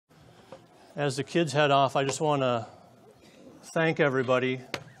As the kids head off, I just want to thank everybody,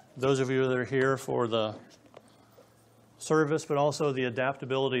 those of you that are here for the service, but also the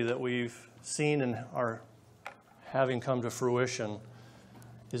adaptability that we've seen and are having come to fruition,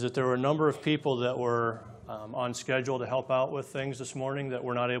 is that there were a number of people that were on schedule to help out with things this morning that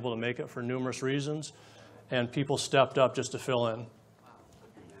were not able to make it for numerous reasons, and people stepped up just to fill in.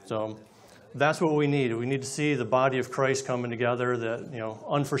 So that's what we need. We need to see the body of Christ coming together, that,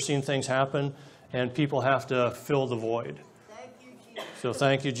 unforeseen things happen, and people have to fill the void. Thank you, Jesus. So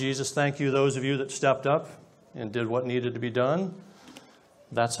thank you, Jesus. Thank you, those of you that stepped up and did what needed to be done.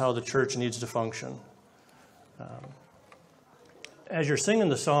 That's how the church needs to function. As you're singing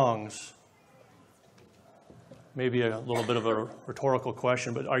the songs, maybe a little bit of a rhetorical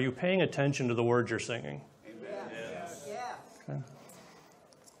question, but are you paying attention to the words you're singing? Yes. Yeah. Okay.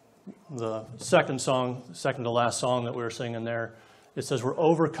 The second to last song that we were singing there, it says, we're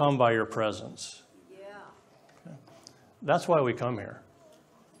overcome by your presence. Yeah. Okay. That's why we come here,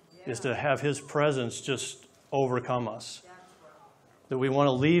 is to have his presence just overcome us. That's right. That we want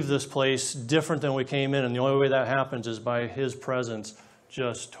to leave this place different than we came in, and the only way that happens is by his presence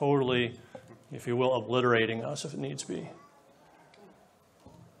just totally, if you will, obliterating us if it needs be.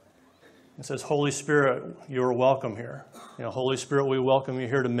 It says, Holy Spirit, you're welcome here. Holy Spirit, we welcome you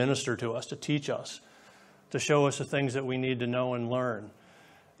here to minister to us, to teach us, to show us the things that we need to know and learn.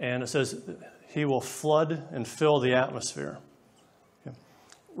 And it says he will flood and fill the atmosphere. Okay.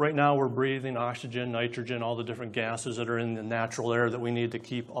 Right now we're breathing oxygen, nitrogen, all the different gases that are in the natural air that we need to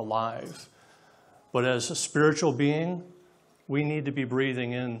keep alive. But as a spiritual being, we need to be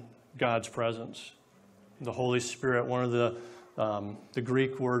breathing in God's presence. The Holy Spirit, one of the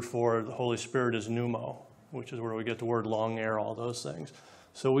Greek word for the Holy Spirit is pneumo, which is where we get the word long air, all those things.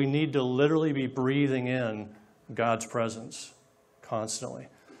 So we need to literally be breathing in God's presence constantly.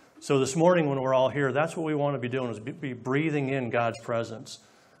 So this morning when we're all here, that's what we want to be doing, is be breathing in God's presence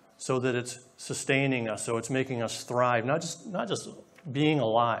so that it's sustaining us, so it's making us thrive, not just being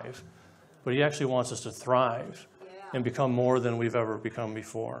alive, but he actually wants us to thrive and become more than we've ever become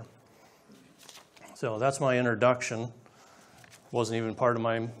before. So that's my introduction. Wasn't even part of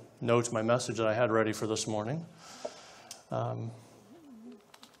my notes, my message that I had ready for this morning. A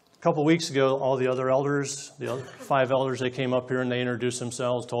couple weeks ago, all the other elders, the other 5 elders, they came up here and they introduced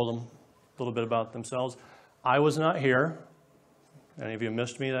themselves, told them a little bit about themselves. I was not here. Any of you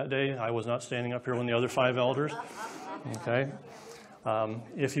missed me that day? I was not standing up here when the other 5 elders. Okay.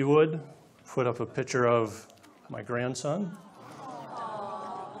 If you would, put up a picture of my grandson.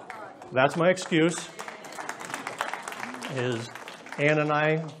 That's my excuse. Is Ann and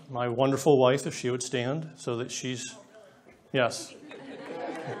I, my wonderful wife, if she would stand, so that she's, yes.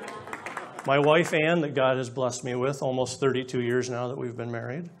 My wife, Ann, that God has blessed me with, almost 32 years now that we've been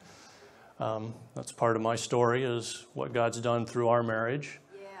married. That's part of my story, is what God's done through our marriage.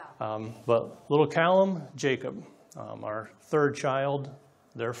 Yeah. But little Callum, Jacob, our third child,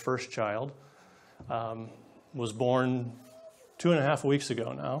 their first child, was born 2.5 weeks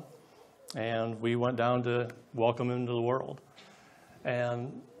ago now. And we went down to welcome him to the world.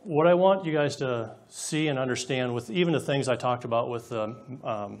 And what I want you guys to see and understand with even the things I talked about with the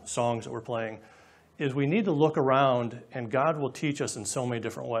songs that we're playing is we need to look around, and God will teach us in so many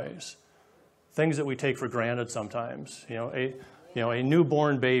different ways. Things that we take for granted sometimes. A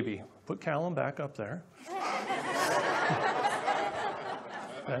newborn baby. Put Callum back up there.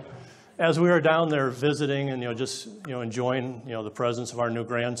 Okay. As we were down there visiting and just enjoying the presence of our new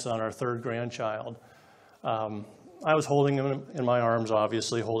grandson, our third grandchild, I was holding him in my arms,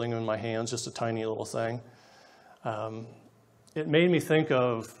 obviously, holding him in my hands, just a tiny little thing. It made me think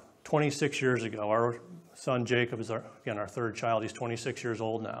of 26 years ago. Our son Jacob is our third child. He's 26 years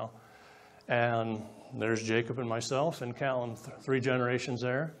old now, and there's Jacob and myself and Callum, 3 generations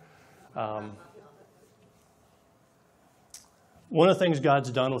there. One of the things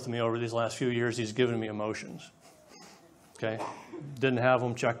God's done with me over these last few years, he's given me emotions. Okay? Didn't have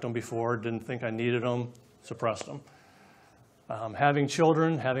them, checked them before, didn't think I needed them, suppressed them. Having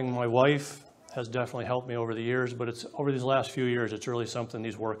children, having my wife has definitely helped me over the years, but it's over these last few years, it's really something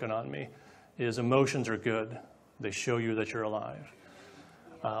he's working on me, is emotions are good. They show you that you're alive.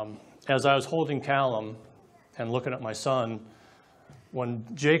 As I was holding Callum and looking at my son, when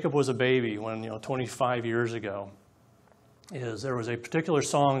Jacob was a baby, 25 years ago, there was a particular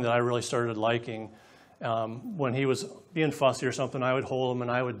song that I really started liking. When he was being fussy or something, I would hold him and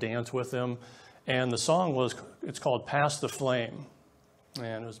I would dance with him. And the song it's called Pass the Flame.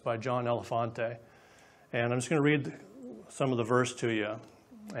 And it was by John Elefante. And I'm just going to read some of the verse to you.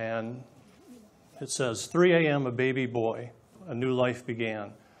 And it says, 3 a.m. a baby boy, a new life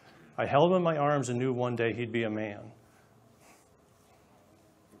began. I held him in my arms and knew one day he'd be a man.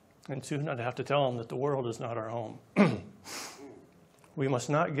 And soon I'd have to tell him that the world is not our home. We must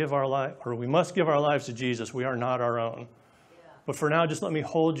give our lives to Jesus. We are not our own. But for now, just let me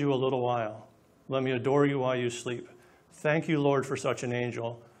hold you a little while. Let me adore you while you sleep. Thank you, Lord, for such an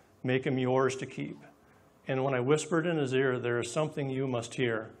angel. Make him yours to keep. And when I whispered in his ear, there is something you must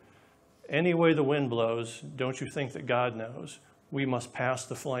hear. Any way the wind blows, don't you think that God knows? We must pass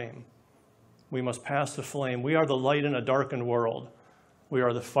the flame. We must pass the flame. We are the light in a darkened world. We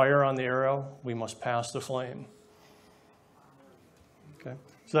are the fire on the arrow. We must pass the flame. Okay.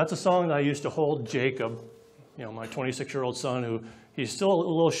 So that's a song that I used to hold Jacob, my 26-year-old son, who he's still a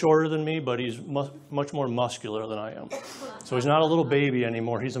little shorter than me, but he's much more muscular than I am. So he's not a little baby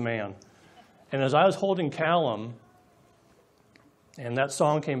anymore. He's a man. And as I was holding Callum, and that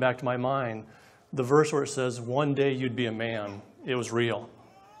song came back to my mind, the verse where it says, one day you'd be a man, it was real.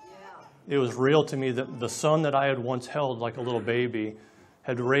 It was real to me that the son that I had once held like a little baby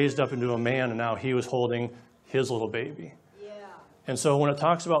had raised up into a man, and now he was holding his little baby. And so when it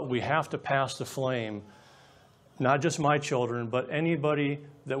talks about we have to pass the flame, not just my children, but anybody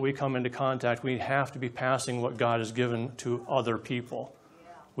that we come into contact, we have to be passing what God has given to other people.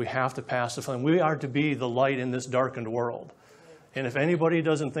 We have to pass the flame. We are to be the light in this darkened world. And if anybody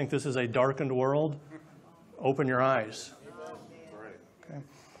doesn't think this is a darkened world, open your eyes. Okay?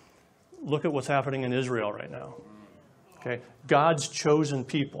 Look at what's happening in Israel right now. Okay? God's chosen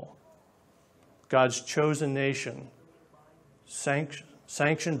people, God's chosen nation,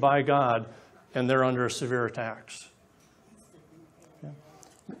 sanctioned by God, and they're under severe attacks. Okay?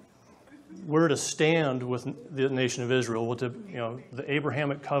 We're to stand with the nation of Israel, with the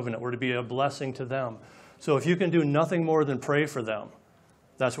Abrahamic covenant. We're to be a blessing to them. So if you can do nothing more than pray for them,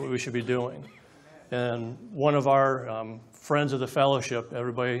 that's what we should be doing. And one of our friends of the fellowship,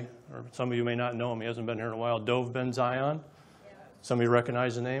 everybody, or some of you may not know him, he hasn't been here in a while, Dov Ben Zion. Some of you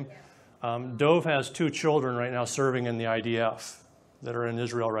recognize the name. Dov has 2 children right now serving in the IDF that are in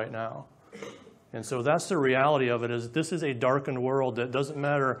Israel right now. And so that's the reality of it, is this is a darkened world that doesn't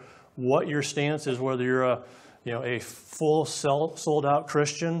matter what your stance is, whether you're a full sold out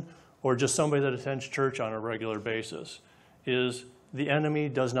Christian or just somebody that attends church on a regular basis, is the enemy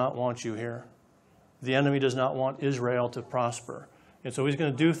does not want you here. The enemy does not want Israel to prosper. And so he's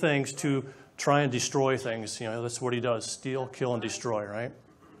going to do things to try and destroy things. That's what he does, steal, kill, and destroy, right?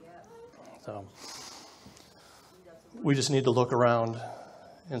 So we just need to look around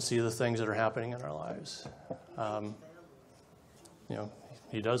and see the things that are happening in our lives.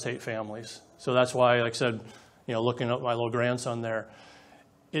 He does hate families. So that's why, like I said, looking at my little grandson there,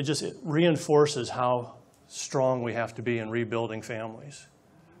 it reinforces how strong we have to be in rebuilding families,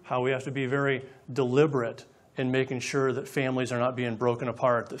 how we have to be very deliberate in making sure that families are not being broken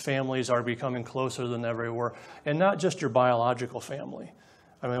apart, that families are becoming closer than ever were, and not just your biological family.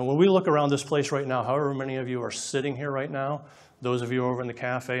 I mean, when we look around this place right now, however many of you are sitting here right now, those of you over in the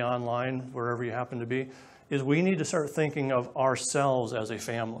cafe, online, wherever you happen to be, is we need to start thinking of ourselves as a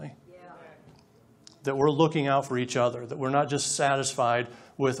family. That we're looking out for each other, that we're not just satisfied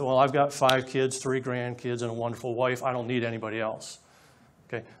with, well, I've got 5 kids, 3 grandkids, and a wonderful wife. I don't need anybody else.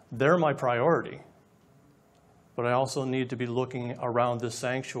 Okay, they're my priority. But I also need to be looking around this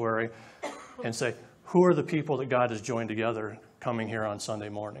sanctuary and say, who are the people that God has joined together coming here on Sunday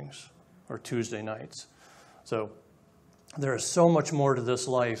mornings or Tuesday nights? So there is so much more to this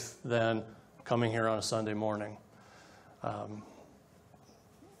life than coming here on a Sunday morning.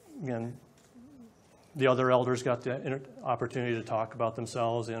 Again, the other elders got the opportunity to talk about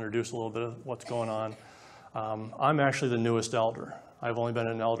themselves, introduce a little bit of what's going on. I'm actually the newest elder. I've only been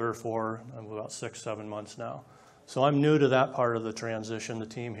an elder for about 6-7 months now. So I'm new to that part of the transition, the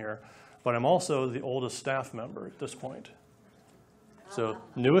team here. But I'm also the oldest staff member at this point. So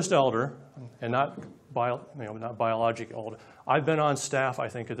newest elder, and not biologically old. I've been on staff, I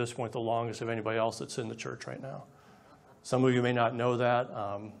think, at this point, the longest of anybody else that's in the church right now. Some of you may not know that.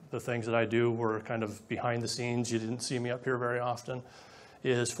 The things that I do were kind of behind the scenes. You didn't see me up here very often.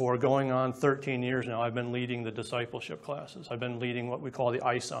 Is for going on 13 years now, I've been leading the discipleship classes. I've been leading what we call the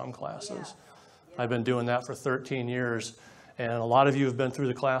ISOM classes. I've been doing that for 13 years. And a lot of you have been through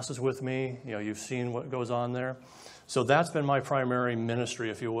the classes with me. You've seen what goes on there. So that's been my primary ministry,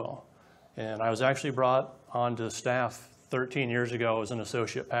 if you will. And I was actually brought onto staff 13 years ago as an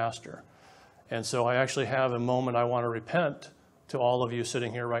associate pastor. And so I actually have a moment I want to repent to all of you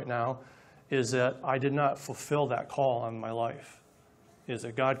sitting here right now, is that I did not fulfill that call on my life. Is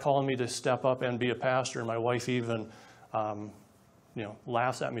that God called me to step up and be a pastor, and my wife even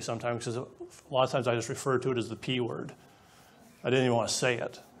laughs at me sometimes, because a lot of times I just refer to it as the P word. I didn't even want to say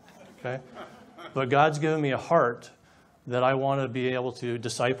it. Okay? But God's given me a heart that I want to be able to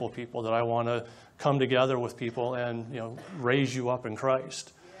disciple people, that I want to come together with people and, raise you up in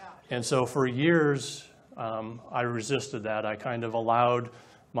Christ. And so for years, I resisted that. I kind of allowed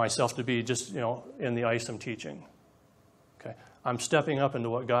myself to be just, in the ice I'm teaching. Okay? I'm stepping up into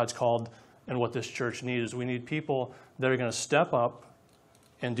what God's called and what this church needs. We need people that are going to step up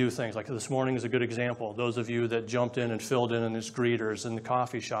and do things. Like this morning is a good example. Those of you that jumped in and filled in as greeters in the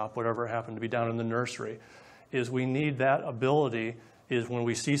coffee shop, whatever it happened to be down in the nursery, is we need that ability is when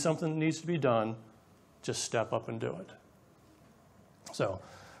we see something that needs to be done, just step up and do it. So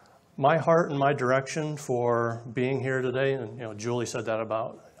my heart and my direction for being here today, and Julie said that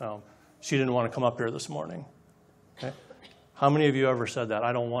about, she didn't want to come up here this morning. Okay? How many of you ever said that?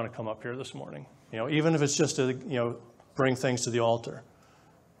 I don't want to come up here this morning. Even if it's just to, bring things to the altar.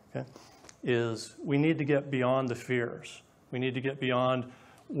 Okay? Is we need to get beyond the fears. We need to get beyond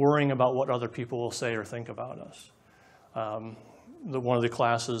worrying about what other people will say or think about us. One of the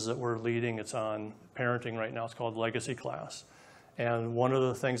classes that we're leading, it's on parenting right now. It's called Legacy Class. And one of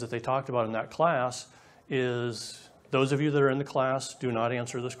the things that they talked about in that class is, those of you that are in the class, do not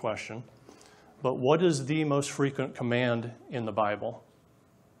answer this question, but what is the most frequent command in the Bible?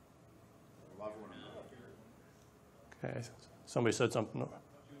 Love one another. Okay, somebody said something.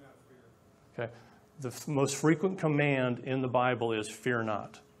 Okay, the most frequent command in the Bible is fear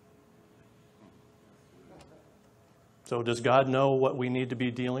not. So does God know what we need to be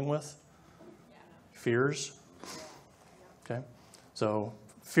dealing with? Fears? Okay, so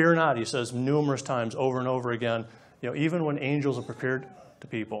fear not, he says numerous times over and over again. Even when angels are prepared to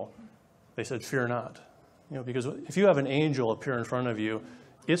people, they said fear not. Because if you have an angel appear in front of you,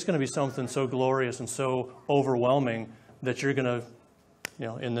 it's going to be something so glorious and so overwhelming that you're going to,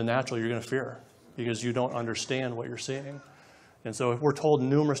 in the natural, you're going to fear because you don't understand what you're seeing. And so we're told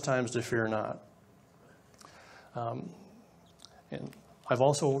numerous times to fear not. And I've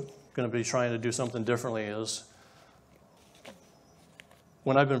also going to be trying to do something differently is,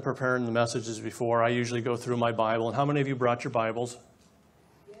 when I've been preparing the messages before, I usually go through my Bible. And how many of you brought your Bibles?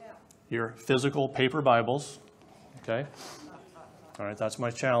 Yeah. Your physical paper Bibles. Okay? All right, that's my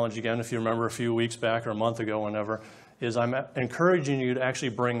challenge again, if you remember a few weeks back or a month ago, whenever, is I'm encouraging you to actually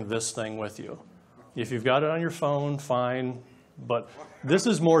bring this thing with you. If you've got it on your phone, fine, but this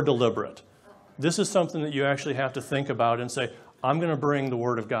is more deliberate. This is something that you actually have to think about and say, I'm going to bring the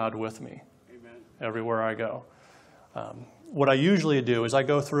Word of God with me. Amen. Everywhere I go. What I usually do is I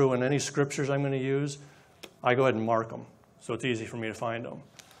go through and any scriptures I'm going to use, I go ahead and mark them so it's easy for me to find them.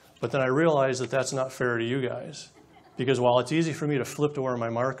 But then I realize that that's not fair to you guys. Because while it's easy for me to flip to where my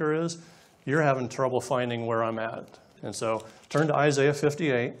marker is, you're having trouble finding where I'm at. And so turn to Isaiah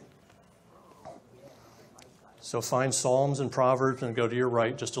 58. So find Psalms and Proverbs and go to your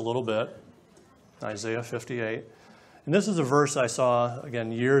right just a little bit. Isaiah 58. And this is a verse I saw,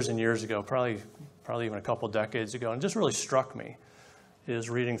 again, years and years ago, probably even a couple decades ago, and it just really struck me, is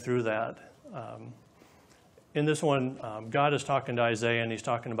reading through that. In this one, God is talking to Isaiah, and he's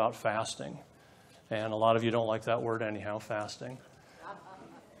talking about fasting. And a lot of you don't like that word anyhow, fasting.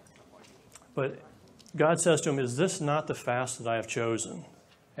 But God says to him, is this not the fast that I have chosen?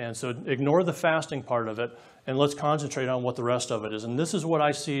 And so ignore the fasting part of it, and let's concentrate on what the rest of it is. And this is what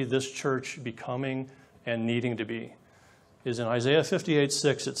I see this church becoming and needing to be. Is in Isaiah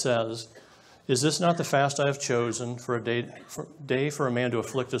 58:6 it says, is this not the fast I have chosen for a day for a man to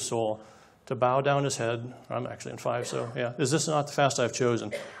afflict his soul, to bow down his head? I'm actually in 5, so yeah. Is this not the fast I have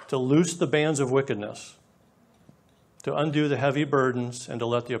chosen? To loose the bands of wickedness, to undo the heavy burdens, and to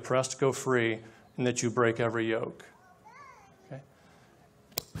let the oppressed go free, and that you break every yoke. Okay?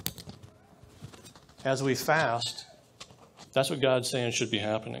 As we fast, that's what God's saying should be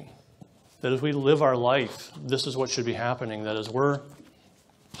happening. That as we live our life, this is what should be happening. That as we're...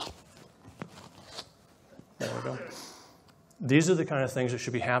 There we go. These are the kind of things that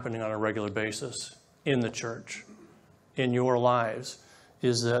should be happening on a regular basis in the church, in your lives,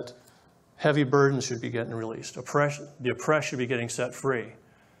 is that heavy burdens should be getting released. The oppressed should be getting set free.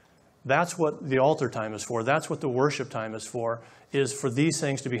 That's what the altar time is for. That's what the worship time is for these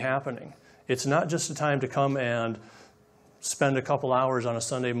things to be happening. It's not just a time to come and spend a couple hours on a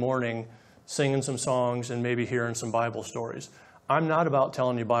Sunday morning singing some songs and maybe hearing some Bible stories. I'm not about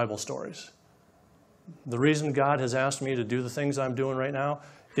telling you Bible stories. The reason God has asked me to do the things I'm doing right now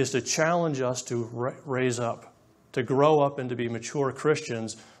is to challenge us to raise up, to grow up and to be mature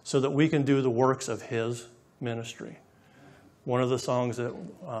Christians so that we can do the works of His ministry. One of the songs that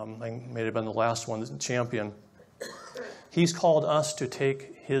may have been the last one, Champion, He's called us to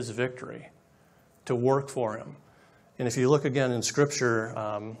take His victory, to work for Him. And if you look again in Scripture,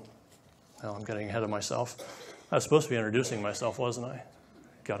 Well, I'm getting ahead of myself. I was supposed to be introducing myself, wasn't I?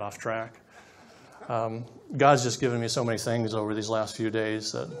 Got off track. God's just given me so many things over these last few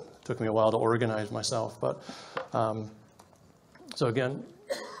days that it took me a while to organize myself. But so again,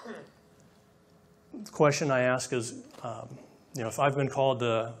 the question I ask is, if I've been called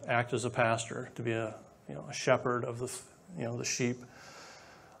to act as a pastor, to be a shepherd of the sheep,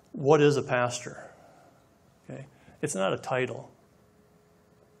 what is a pastor? Okay, it's not a title.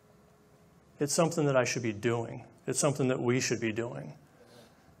 It's something that I should be doing. It's something that we should be doing.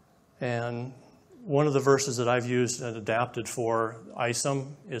 And one of the verses that I've used and adapted for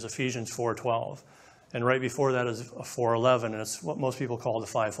ISOM is Ephesians 4:12. And right before that is 4:11, and it's what most people call the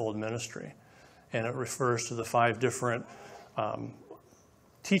fivefold ministry. And it refers to the 5 different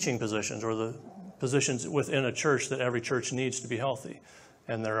teaching positions, or the positions within a church that every church needs to be healthy.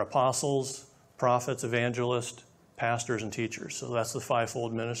 And they're apostles, prophets, evangelists, pastors, and teachers. So that's the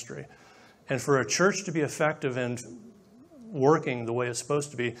fivefold ministry. And for a church to be effective in working the way it's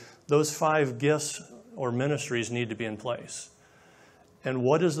supposed to be, those 5 gifts or ministries need to be in place. And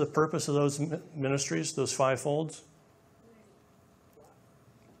what is the purpose of those ministries, those 5 folds?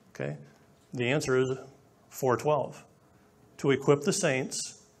 Okay, the answer is 4:12. To equip the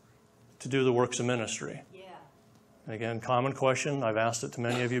saints to do the works of ministry. Yeah. And again, common question, I've asked it to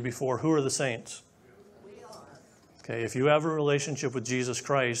many of you before, who are the saints? We are. Okay, if you have a relationship with Jesus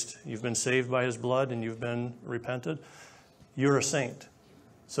Christ, you've been saved by his blood and you've been repented, you're a saint.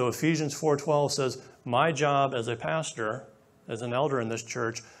 So Ephesians 4:12 says, my job as a pastor, as an elder in this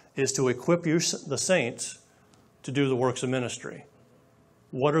church, is to equip you, the saints, to do the works of ministry.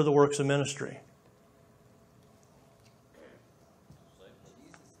 What are the works of ministry?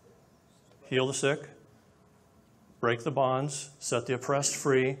 Heal the sick, break the bonds, set the oppressed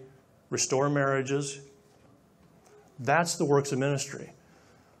free, restore marriages. That's the works of ministry.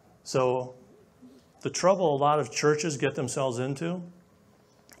 So the trouble a lot of churches get themselves into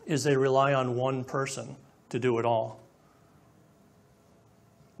is they rely on one person to do it all.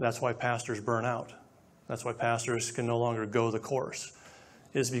 That's why pastors burn out. That's why pastors can no longer go the course,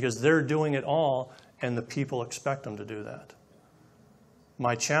 is because they're doing it all and the people expect them to do that.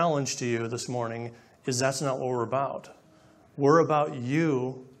 My challenge to you this morning is that's not what we're about. We're about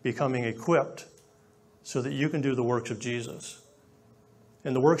you becoming equipped so that you can do the works of Jesus.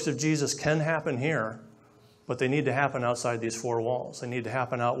 And the works of Jesus can happen here, but they need to happen outside these 4 walls. They need to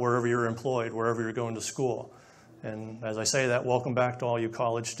happen out wherever you're employed, wherever you're going to school. And as I say that, welcome back to all you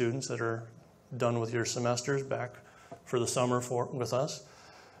college students that are done with your semesters, back for the summer with us.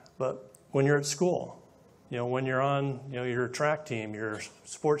 But when you're at school, when you're on your track team, your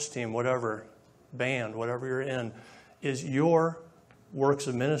sports team, whatever, band, whatever you're in, is your works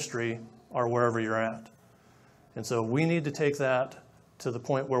of ministry are wherever you're at. And so we need to take that to the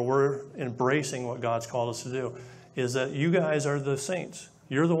point where we're embracing what God's called us to do, is that you guys are the saints.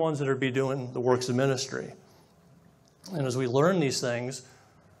 You're the ones that are be doing the works of ministry. And as we learn these things,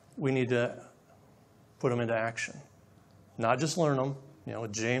 we need to put them into action. Not just learn them.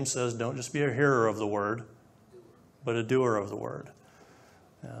 James says, don't just be a hearer of the word, but a doer of the word.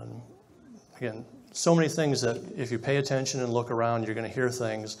 And again, so many things that if you pay attention and look around, you're going to hear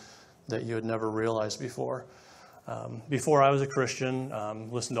things that you had never realized before. Before I was a Christian,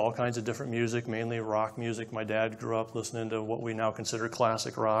 listened to all kinds of different music, mainly rock music. My dad grew up listening to what we now consider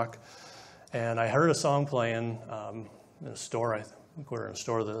classic rock. And I heard a song playing in a store. I think we were in a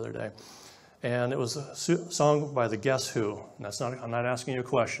store the other day. And it was a song by the Guess Who. And I'm not asking you a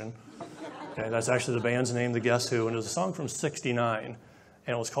question. Okay, that's actually the band's name, the Guess Who. And it was a song from '69, and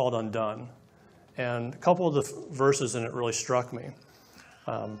it was called Undone. And a couple of the verses in it really struck me.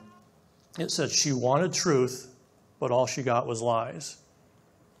 It said, she wanted truth, but all she got was lies.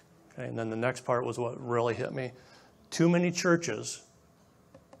 Okay, and then the next part was what really hit me. Too many churches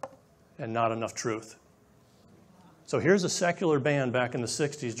and not enough truth. So here's a secular band back in the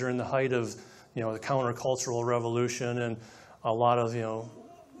 60s during the height of, the countercultural revolution and a lot of,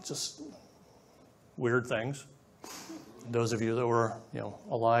 just weird things. Those of you that were,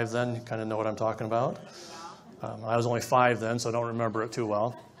 alive then kind of know what I'm talking about. I was only 5 then, so I don't remember it too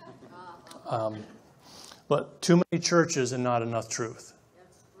well. But too many churches and not enough truth.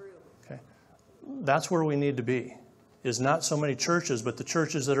 Okay, that's where we need to be. Is not so many churches, but the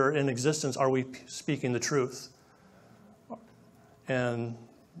churches that are in existence, are we speaking the truth? And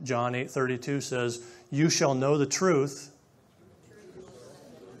John 8:32 says, you shall know the truth,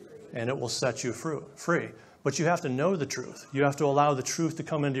 and it will set you free. But you have to know the truth. You have to allow the truth to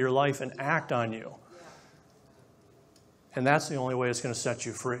come into your life and act on you. And that's the only way it's going to set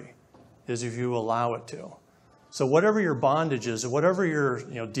you free, is if you allow it to. So whatever your bondage is, whatever you're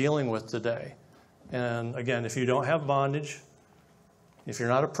dealing with today, and again, if you don't have bondage, if you're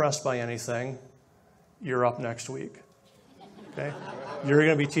not oppressed by anything, you're up next week. Okay? You're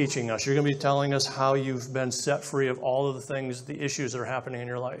going to be teaching us. You're going to be telling us how you've been set free of all of the things, the issues that are happening in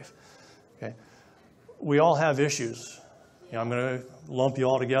your life. Okay? We all have issues. I'm going to lump you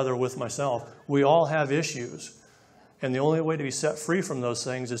all together with myself. We all have issues. And the only way to be set free from those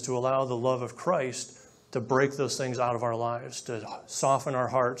things is to allow the love of Christ to break those things out of our lives, to soften our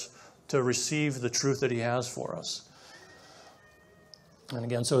hearts, to receive the truth that He has for us. And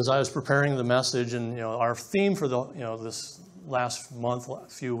again, so as I was preparing the message, and our theme for the this last month,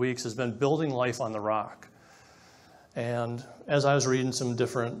 few weeks, has been building life on the rock. And as I was reading some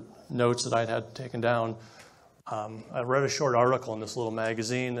different notes that I'd had taken down, I read a short article in this little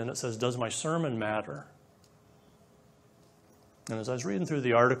magazine, and it says, "Does my sermon matter?" And as I was reading through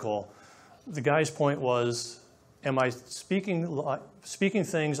the article, the guy's point was, am I speaking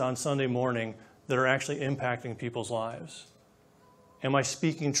things on Sunday morning that are actually impacting people's lives? Am I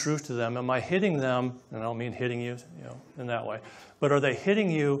speaking truth to them? Am I hitting them? And I don't mean hitting you, in that way. But are they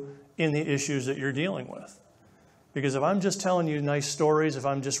hitting you in the issues that you're dealing with? Because if I'm just telling you nice stories, if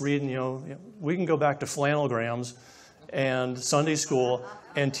I'm just reading, we can go back to flannelgrams and Sunday school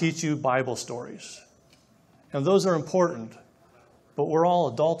and teach you Bible stories. And those are important. But we're all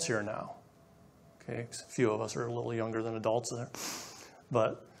adults here now. Okay, a few of us are a little younger than adults there.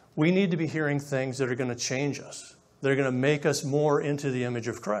 But we need to be hearing things that are going to change us. They're going to make us more into the image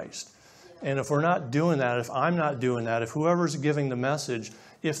of Christ. And if we're not doing that, if I'm not doing that, if whoever's giving the message,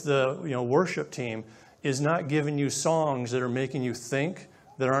 if the worship team is not giving you songs that are making you think,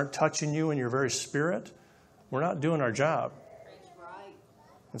 that aren't touching you in your very spirit, we're not doing our job.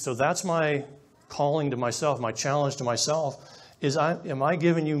 And so that's my calling to myself, my challenge to myself, is am I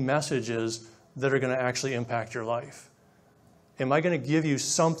giving you messages that are going to actually impact your life? Am I going to give you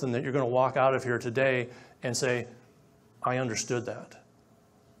something that you're going to walk out of here today and say, I understood that.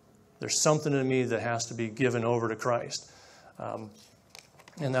 There's something in me that has to be given over to Christ.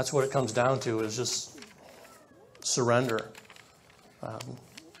 And that's what it comes down to, is just surrender.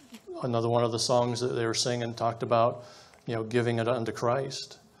 Another one of the songs that they were singing talked about, giving it unto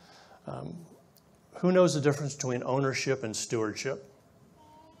Christ. Who knows the difference between ownership and stewardship?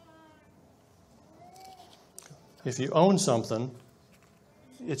 If you own something,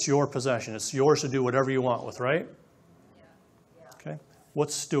 it's your possession. It's yours to do whatever you want with, right? Okay.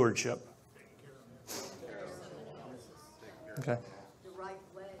 What's stewardship? Okay. The right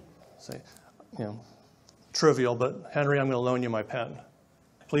way. Say, trivial, but Henry, I'm going to loan you my pen.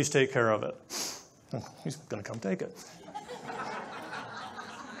 Please take care of it. He's going to come take it.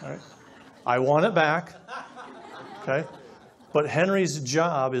 All right. I want it back. Okay. But Henry's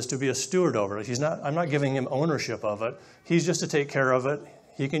job is to be a steward over it. I'm not giving him ownership of it. He's just to take care of it.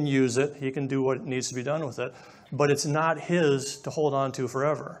 He can use it. He can do what needs to be done with it. But it's not his to hold on to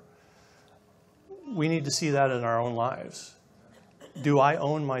forever. We need to see that in our own lives. Do I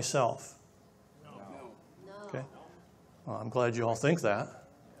own myself? No. Okay. Well, I'm glad you all think that.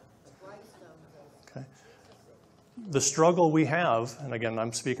 Okay. The struggle we have, and again,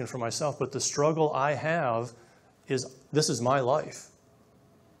 I'm speaking for myself, but the struggle I have is, this is my life.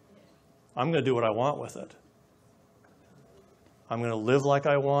 I'm going to do what I want with it. I'm going to live like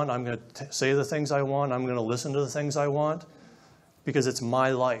I want. I'm going to say the things I want. I'm going to listen to the things I want, because it's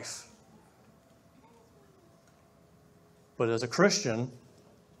my life. But as a Christian,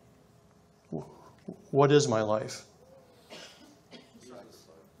 what is my life?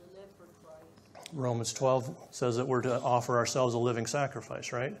 Romans 12 says that we're to offer ourselves a living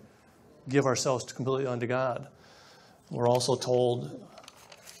sacrifice, right? Give ourselves completely unto God. We're also told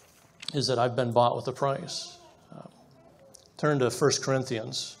is that I've been bought with a price. Turn to 1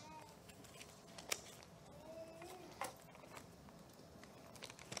 Corinthians.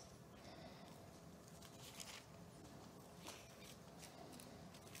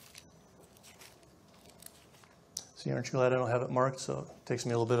 See, aren't you glad I don't have it marked, so it takes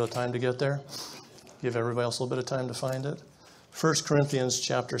me a little bit of time to get there? Give everybody else a little bit of time to find it. 1 Corinthians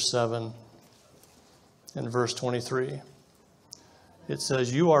chapter 7 and verse 23. It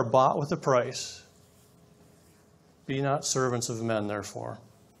says, you are bought with a price. Be not servants of men, therefore.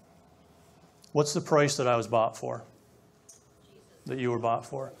 What's the price that I was bought for? That you were bought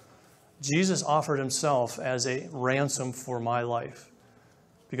for? Jesus offered himself as a ransom for my life.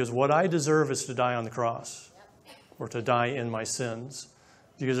 Because what I deserve is to die on the cross, or to die in my sins.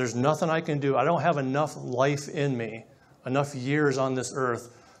 Because there's nothing I can do. I don't have enough life in me, enough years on this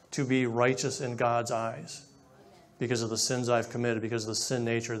earth to be righteous in God's eyes because of the sins I've committed, because of the sin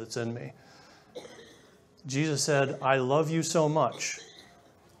nature that's in me. Jesus said, I love you so much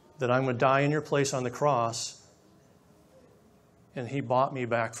that I'm going to die in your place on the cross, and he bought me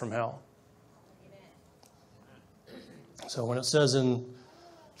back from hell. So when it says in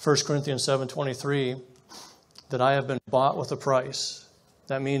 1 Corinthians 7:23 that I have been bought with a price,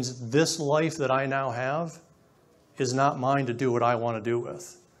 that means this life that I now have is not mine to do what I want to do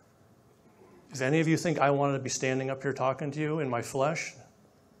with. If any of you think I want to be standing up here talking to you in my flesh,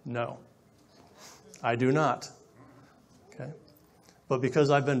 no, I do not. Okay? But because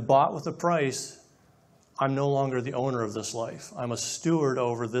I've been bought with a price, I'm no longer the owner of this life. I'm a steward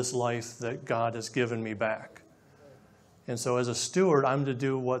over this life that God has given me back. And so as a steward, I'm to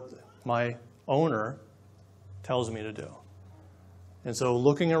do what my owner tells me to do. And so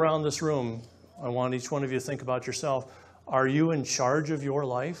looking around this room, I want each one of you to think about yourself. Are you in charge of your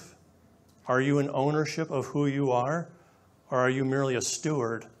life? Are you in ownership of who you are? Or are you merely a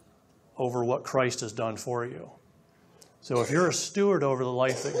steward over what Christ has done for you? So if you're a steward over the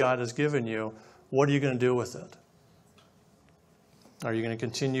life that God has given you, what are you going to do with it? Are you going to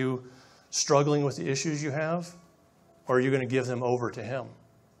continue struggling with the issues you have? Or are you going to give them over to Him?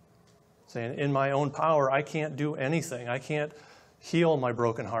 Saying, in my own power, I can't do anything. I can't heal my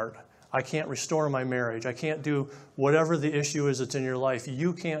broken heart. I can't restore my marriage. I can't do whatever the issue is that's in your life.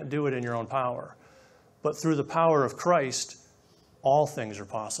 You can't do it in your own power. But through the power of Christ, all things are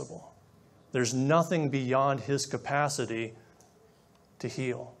possible. There's nothing beyond His capacity to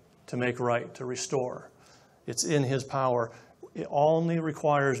heal, to make right, to restore. It's in His power. It only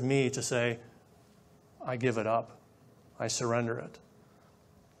requires me to say, I give it up. I surrender it.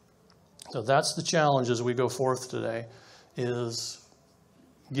 So that's the challenge as we go forth today, is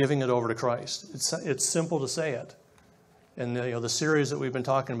giving it over to Christ. It's simple to say it. And the series that we've been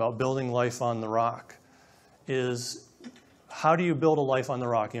talking about, Building Life on the Rock, is how do you build a life on the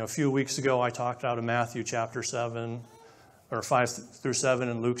rock? A few weeks ago I talked out of Matthew chapter 7, or 5 through 7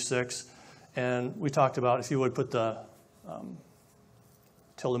 and Luke 6. And we talked about, if you would put the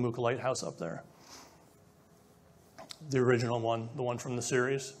Tillamook Lighthouse up there. The original one, the one from the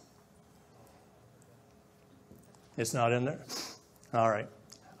series. It's not in there? All right.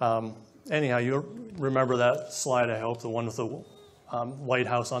 Anyhow, you remember that slide, I hope, the one with the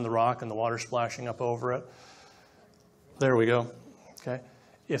lighthouse on the rock and the water splashing up over it. There we go. Okay.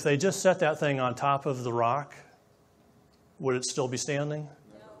 If they just set that thing on top of the rock, would it still be standing?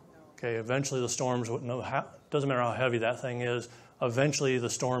 No. Okay, eventually the storms would, doesn't matter how heavy that thing is, eventually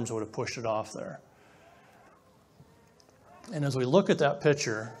the storms would have pushed it off there. And as we look at that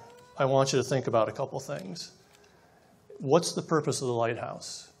picture, I want you to think about a couple things. What's the purpose of the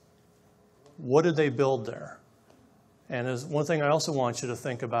lighthouse? What did they build there? And as one thing I also want you to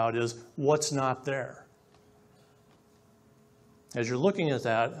think about is what's not there. As you're looking at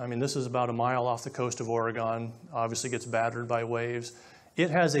that, this is about a mile off the coast of Oregon, obviously gets battered by waves. It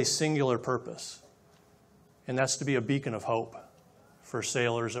has a singular purpose, and that's to be a beacon of hope for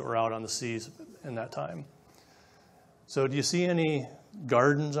sailors that were out on the seas in that time. So do you see any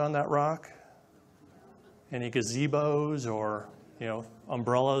gardens on that rock? Any gazebos or,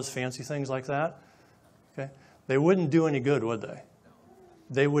 umbrellas, fancy things like that? Okay. They wouldn't do any good, would they?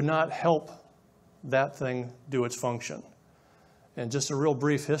 They would not help that thing do its function. And just a real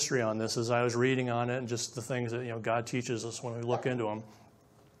brief history on this as I was reading on it and just the things that, God teaches us when we look into them,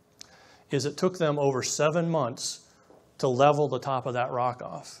 is it took them over 7 months to level the top of that rock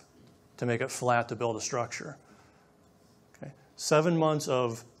off, to make it flat to build a structure. 7 months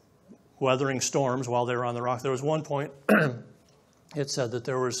of weathering storms while they were on the rock. There was one point, it said that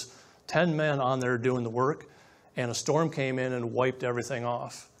there was 10 men on there doing the work, and a storm came in and wiped everything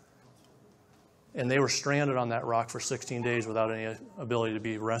off. And they were stranded on that rock for 16 days without any ability to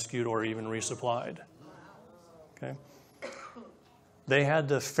be rescued or even resupplied. Okay? They had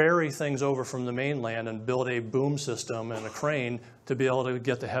to ferry things over from the mainland and build a boom system and a crane to be able to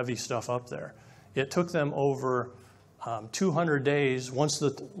get the heavy stuff up there. It took them over 200 days, once the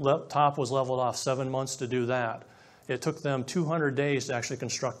top was leveled off, 7 months to do that. It took them 200 days to actually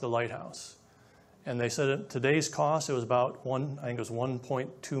construct the lighthouse. And they said at today's cost, it was about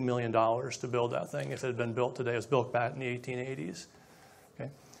 $1.2 million to build that thing. If it had been built today, it was built back in the 1880s.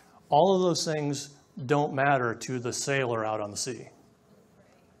 Okay? All of those things don't matter to the sailor out on the sea.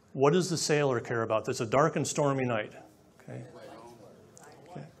 What does the sailor care about? It's a dark and stormy night. Okay?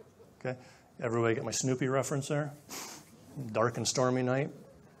 Okay. Everybody get my Snoopy reference there? Dark and stormy night.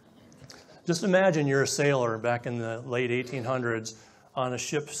 Just imagine you're a sailor back in the late 1800s on a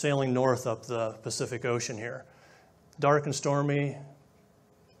ship sailing north up the Pacific Ocean here. Dark and stormy,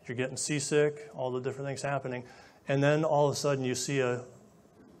 you're getting seasick, all the different things happening, and then all of a sudden you see a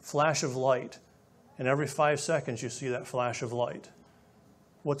flash of light And every 5 seconds you see that flash of light.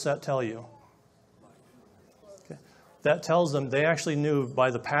 What's that tell you? Okay. That tells them they actually knew by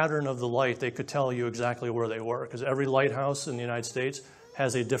the pattern of the light, they could tell you exactly where they were, because every lighthouse in the United States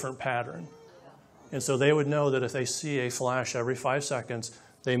has a different pattern. And so they would know that if they see a flash every 5 seconds,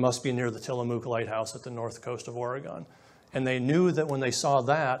 they must be near the Tillamook Lighthouse at the north coast of Oregon. And they knew that when they saw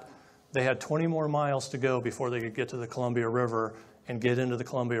that, they had 20 more miles to go before they could get to the Columbia River and get into the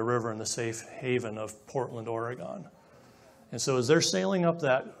Columbia River in the safe haven of Portland, Oregon. And so as they're sailing up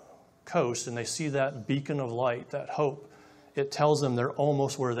that coast and they see that beacon of light, that hope, it tells them they're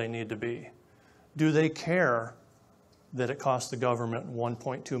almost where they need to be. Do they care that it cost the government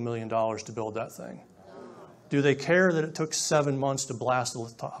 $1.2 million to build that thing? Do they care that it took 7 months to blast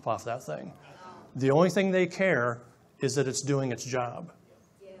the top off that thing? The only thing they care is that it's doing its job.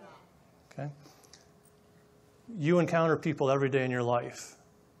 Okay? You encounter people every day in your life.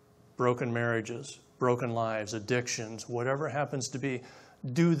 Broken marriages, broken lives, addictions, whatever it happens to be.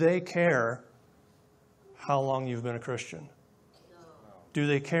 Do they care how long you've been a Christian? Do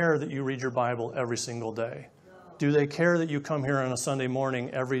they care that you read your Bible every single day? Do they care that you come here on a Sunday morning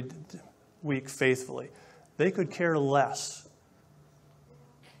every week faithfully? They could care less.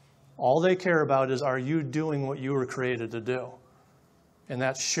 All they care about is, are you doing what you were created to do? And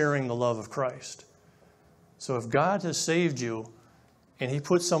that's sharing the love of Christ. So if God has saved you and he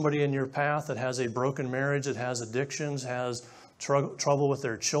puts somebody in your path that has a broken marriage, that has addictions, has trouble with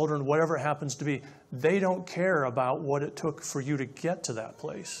their children, whatever it happens to be, they don't care about what it took for you to get to that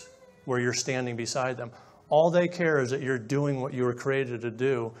place where you're standing beside them. All they care is that you're doing what you were created to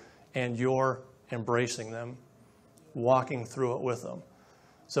do and you're embracing them, walking through it with them.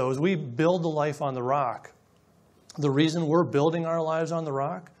 So as we build the life on the rock, the reason we're building our lives on the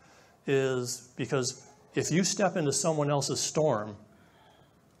rock is because if you step into someone else's storm,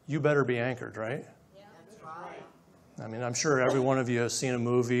 you better be anchored, right? Yeah, that's right. I mean, I'm sure every one of you has seen a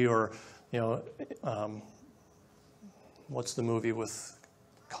movie or, what's the movie with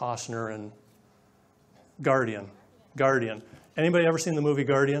Costner and Guardian? Anybody ever seen the movie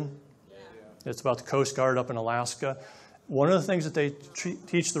Guardian? Yeah. It's about the Coast Guard up in Alaska. One of the things that they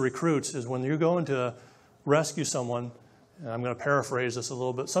teach the recruits is when you're going to rescue someone, and I'm going to paraphrase this a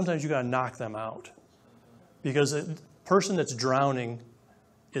little bit, sometimes you got to knock them out. Because a person that's drowning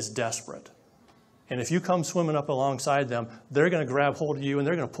is desperate. And if you come swimming up alongside them, they're going to grab hold of you and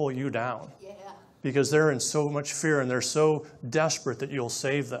they're going to pull you down. Yeah. Because they're in so much fear and they're so desperate that you'll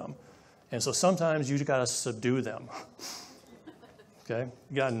save them. And so sometimes you got to subdue them. Okay?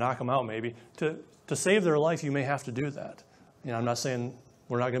 You got to knock them out maybe. To save their life, you may have to do that. I'm not saying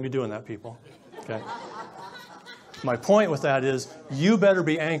we're not going to be doing that, people. Okay? My point with that is you better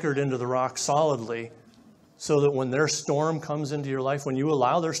be anchored into the rock solidly so that when their storm comes into your life, when you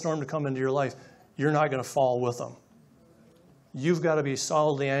allow their storm to come into your life, you're not going to fall with them. You've got to be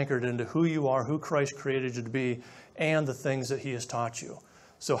solidly anchored into who you are, who Christ created you to be, and the things that he has taught you.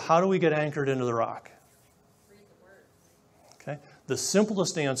 So how do we get anchored into the rock? Read the word. Okay? The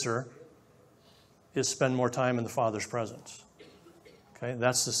simplest answer is spend more time in the Father's presence. Okay?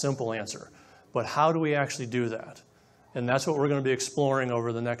 That's the simple answer. But how do we actually do that? And that's what we're going to be exploring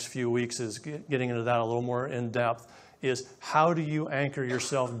over the next few weeks, is getting into that a little more in depth, is how do you anchor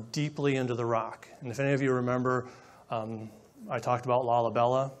yourself deeply into the rock? And if any of you remember, I talked about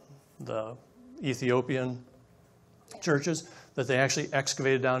Lalibela, the Ethiopian churches, that they actually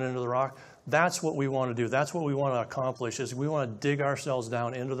excavated down into the rock. That's what we want to do. That's what we want to accomplish, is we want to dig ourselves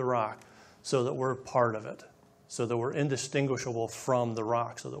down into the rock so that we're part of it, so that we're indistinguishable from the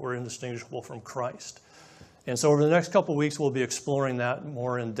rock, so that we're indistinguishable from Christ. And so over the next couple of weeks, we'll be exploring that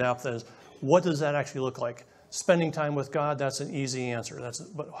more in depth. As what does that actually look like? Spending time with God, that's an easy answer.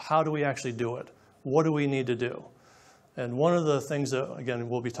 But how do we actually do it? What do we need to do? And one of the things that, again,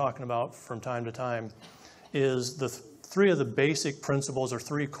 we'll be talking about from time to time is the three of the basic principles or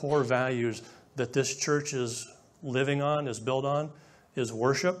three core values that this church is living on, is built on, is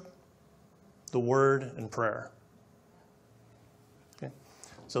worship, the word, and prayer. Okay?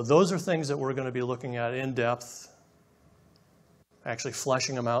 So those are things that we're going to be looking at in depth, actually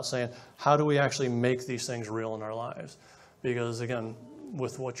fleshing them out, saying, how do we actually make these things real in our lives? Because, again,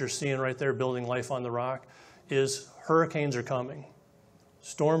 with what you're seeing right there, building life on the rock, is hurricanes are coming.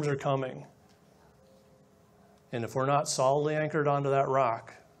 Storms are coming. And if we're not solidly anchored onto that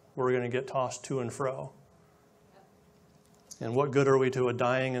rock, we're going to get tossed to and fro. And what good are we to a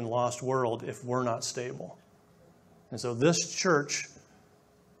dying and lost world if we're not stable? And so this church,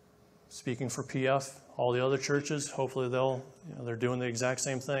 speaking for PF, all the other churches, hopefully they're doing the exact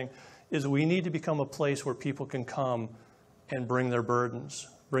same thing, is we need to become a place where people can come and bring their burdens,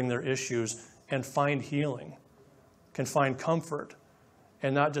 bring their issues, and find healing, can find comfort,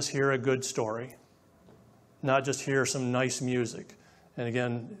 and not just hear a good story, not just hear some nice music. And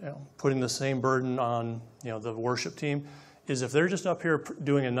again, putting the same burden on the worship team is if they're just up here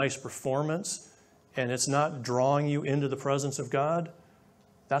doing a nice performance and it's not drawing you into the presence of God,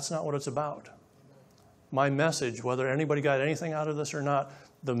 that's not what it's about. My message, whether anybody got anything out of this or not,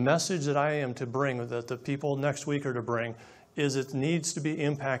 the message that I am to bring, that the people next week are to bring, is it needs to be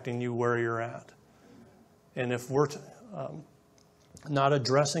impacting you where you're at. And if we're not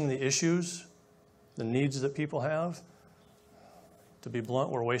addressing the issues, the needs that people have, to be blunt,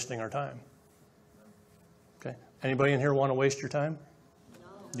 we're wasting our time. Okay? Anybody in here want to waste your time? No.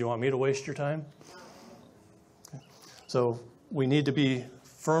 Do you want me to waste your time? Okay. So we need to be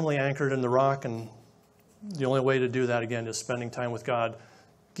firmly anchored in the rock, and the only way to do that, again, is spending time with God,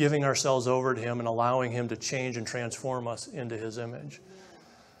 giving ourselves over to Him and allowing Him to change and transform us into His image.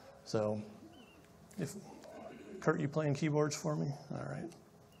 So, Kurt, you playing keyboards for me? All right.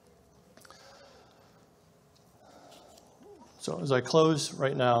 So as I close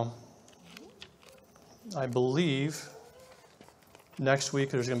right now, I believe next week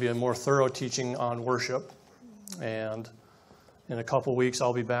there's going to be a more thorough teaching on worship. And in a couple weeks,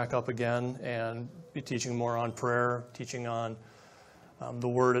 I'll be back up again and be teaching more on prayer, teaching on the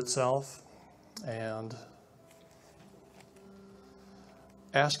Word itself, and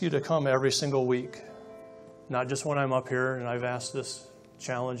ask you to come every single week, not just when I'm up here, and I've asked this,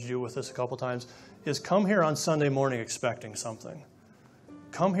 challenged you with this a couple times, is come here on Sunday morning expecting something.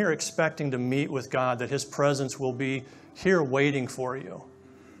 Come here expecting to meet with God, that His presence will be here waiting for you,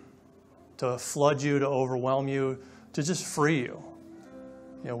 to flood you, to overwhelm you, to just free you.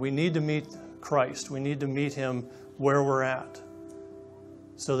 We need to meet Christ. We need to meet Him where we're at,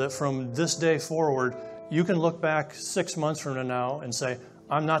 so that from this day forward, you can look back 6 months from now and say,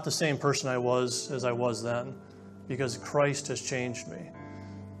 I'm not the same person I was as I was then, because Christ has changed me.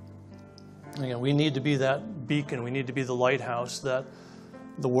 Again, we need to be that beacon. We need to be the lighthouse that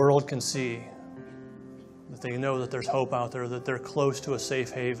the world can see, that they know that there's hope out there, that they're close to a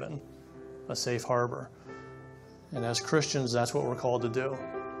safe haven, a safe harbor. And as Christians, that's what we're called to do.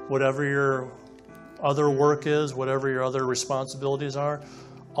 Whatever your other work is, whatever your other responsibilities are,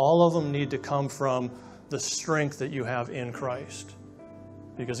 all of them need to come from the strength that you have in Christ.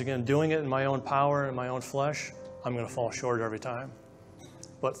 Because again, doing it in my own power and my own flesh, I'm going to fall short every time.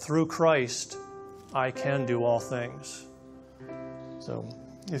 But through Christ, I can do all things. So,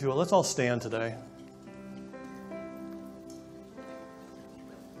 if you will, let's all stand today.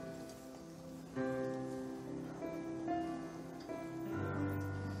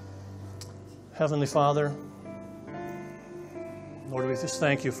 Heavenly Father, Lord, we just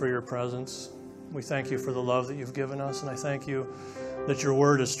thank you for your presence. We thank you for the love that you've given us, and I thank you that your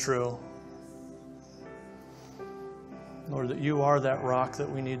word is true. Lord, that you are that rock that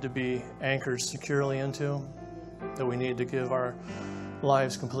we need to be anchored securely into, that we need to give our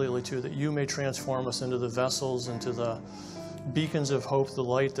lives completely to, that you may transform us into the vessels, into the beacons of hope, the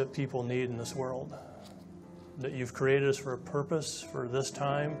light that people need in this world, that you've created us for a purpose, for this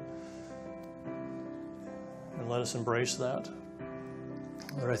time, and let us embrace that.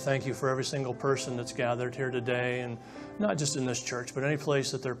 Lord, I thank you for every single person that's gathered here today, and not just in this church, but any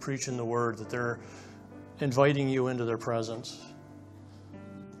place that they're preaching the word, that they're inviting you into their presence.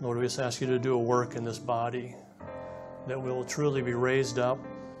 Lord, we just ask you to do a work in this body, that we will truly be raised up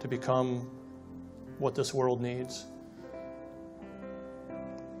to become what this world needs.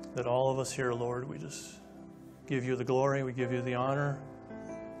 That all of us here, Lord, we just give you the glory, we give you the honor.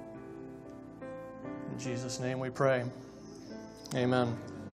 In Jesus' name we pray. Amen.